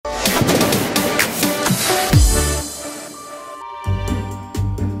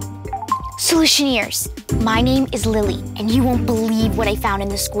Solutioneers, my name is Lily, and you won't believe what I found in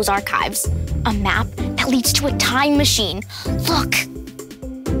the school's archives. A map that leads to a time machine. Look.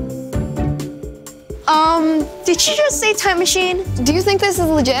 Did you just say time machine? Do you think this is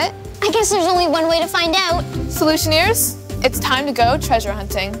legit? I guess there's only one way to find out. Solutioneers, it's time to go treasure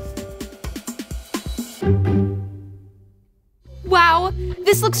hunting. Wow,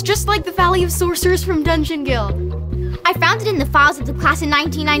 this looks just like the Valley of Sorcerers from Dungeon Guild. I found it in the files of the class in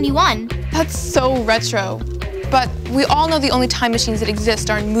 1991. That's so retro. But we all know the only time machines that exist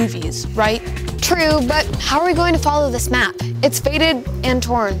are in movies, right? True, but how are we going to follow this map? It's faded and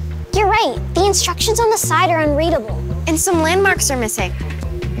torn. You're right. The instructions on the side are unreadable. And some landmarks are missing.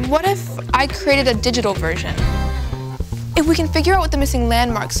 What if I created a digital version? If we can figure out what the missing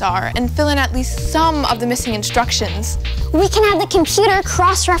landmarks are and fill in at least some of the missing instructions, we can have the computer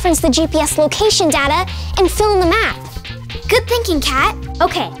cross-reference the GPS location data and fill in the map. Good thinking, Kat.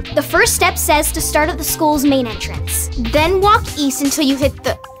 Okay, the first step says to start at the school's main entrance. Then walk east until you hit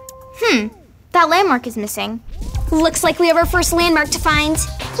the... that landmark is missing. Looks like we have our first landmark to find.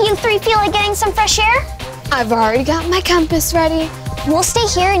 You three feel like getting some fresh air? I've already got my compass ready. We'll stay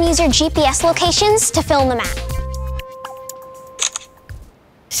here and use your GPS locations to fill in the map.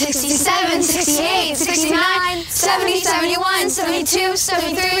 67, 68, 69, 70, 71, 72,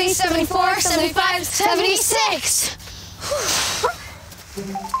 73, 74, 75, 76.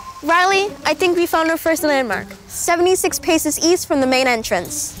 Riley, I think we found our first landmark. 76 paces east from the main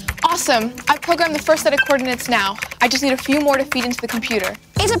entrance. Awesome. I've programmed the first set of coordinates now. I just need a few more to feed into the computer.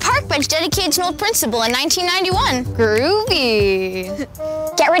 It's a park bench dedicated to an old principal in 1991.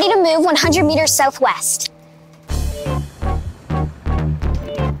 Groovy. Get ready to move 100 meters southwest.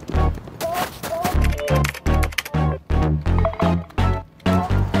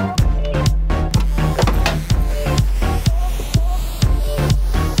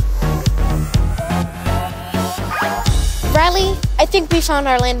 Riley, I think we found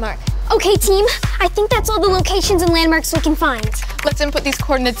our landmark. Okay, team. I think that's all the locations and landmarks we can find. Let's input these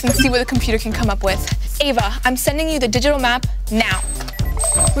coordinates and see what the computer can come up with. Ava, I'm sending you the digital map now.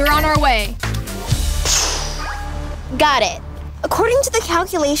 We're on our way. Got it. According to the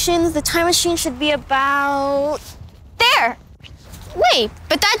calculations, the time machine should be about... there. Wait,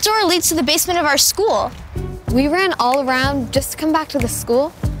 but that door leads to the basement of our school. We ran all around just to come back to the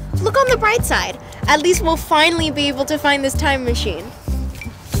school. Look on the bright side. At least we'll finally be able to find this time machine.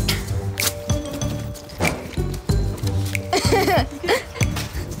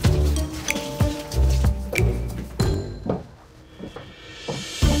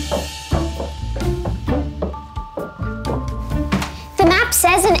 The map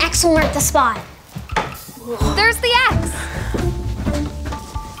says an X will mark the spot. There's the X.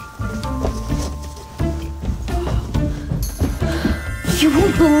 You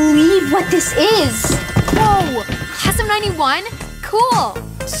won't believe what this is. Whoa, Class of 91? Cool.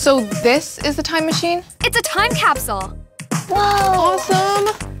 So this is the time machine? It's a time capsule. Whoa. Awesome.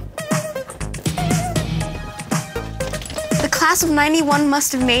 The class of 91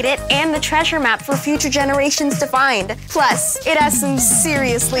 must have made it and the treasure map for future generations to find. Plus, it has some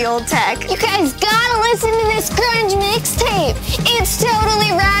seriously old tech. You guys gotta listen to this grunge mixtape. It's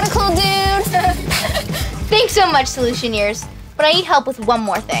totally radical, dude. Thanks so much, Solutioneers. But I need help with one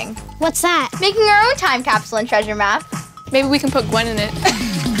more thing. What's that? Making our own time capsule and treasure map. Maybe we can put Gwen in it.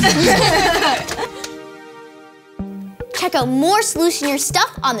 Check out more Solutioneers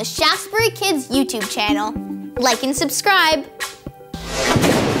stuff on the Shaftesbury Kids YouTube channel. Like and subscribe.